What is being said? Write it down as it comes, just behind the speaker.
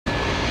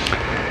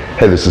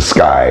Hey, this is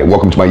Sky.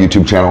 Welcome to my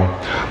YouTube channel.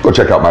 Go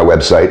check out my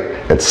website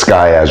at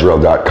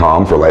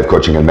skysworld.com for life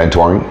coaching and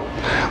mentoring.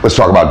 Let's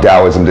talk about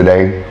Taoism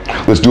today.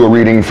 Let's do a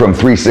reading from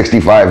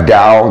 365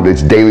 Tao.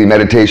 It's daily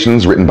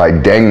meditations written by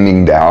Deng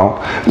Ming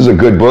Dao. This is a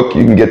good book.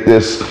 You can get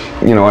this,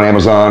 on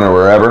Amazon or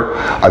wherever.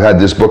 I've had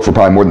this book for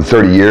probably more than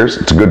 30 years.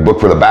 It's a good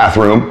book for the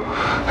bathroom,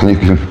 and you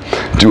can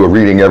do a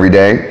reading every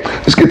day.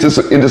 This gets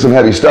us into some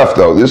heavy stuff,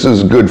 though. This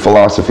is good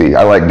philosophy.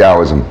 I like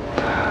Taoism.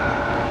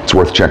 It's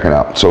worth checking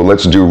out. So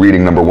let's do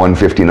reading number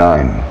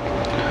 159.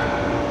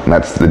 And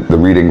that's the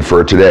reading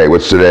for today.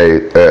 What's today?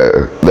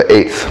 The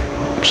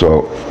 8th.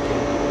 So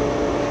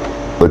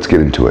let's get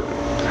into it.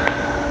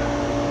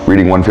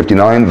 Reading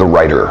 159, The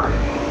Writer.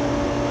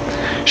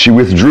 She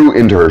withdrew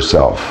into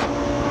herself,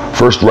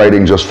 first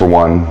writing just for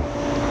one,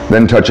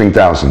 then touching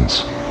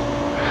thousands.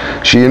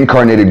 She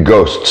incarnated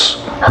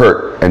ghosts,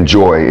 hurt and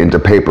joy into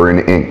paper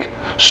and ink,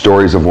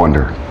 stories of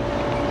wonder.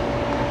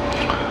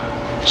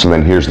 So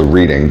then here's the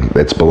reading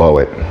that's below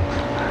it,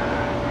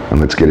 and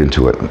let's get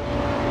into it.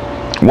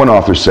 One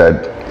author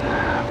said,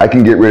 "I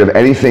can get rid of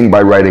anything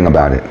by writing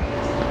about it,"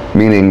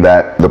 meaning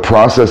that the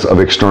process of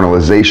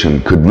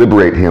externalization could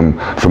liberate him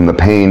from the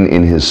pain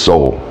in his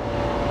soul.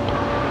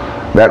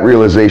 That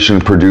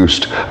realization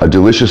produced a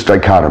delicious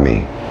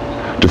dichotomy: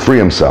 to free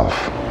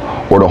himself,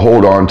 or to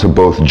hold on to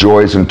both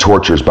joys and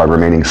tortures by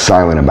remaining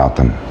silent about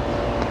them.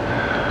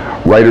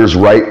 Writers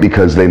write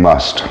because they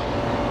must.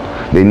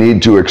 They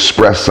need to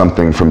express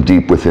something from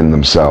deep within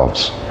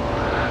themselves.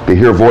 They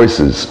hear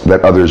voices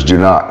that others do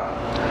not.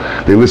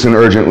 They listen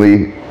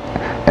urgently,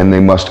 and they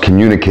must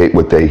communicate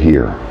what they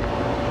hear.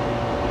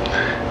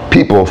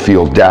 People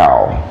feel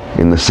Tao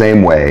in the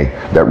same way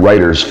that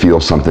writers feel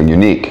something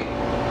unique.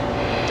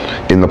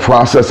 In the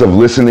process of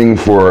listening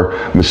for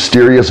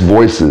mysterious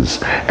voices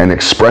and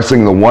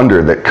expressing the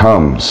wonder that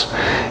comes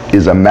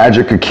is a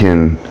magic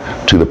akin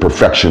to the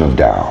perfection of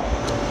Tao.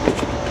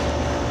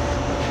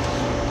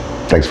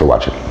 Thanks for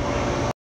watching.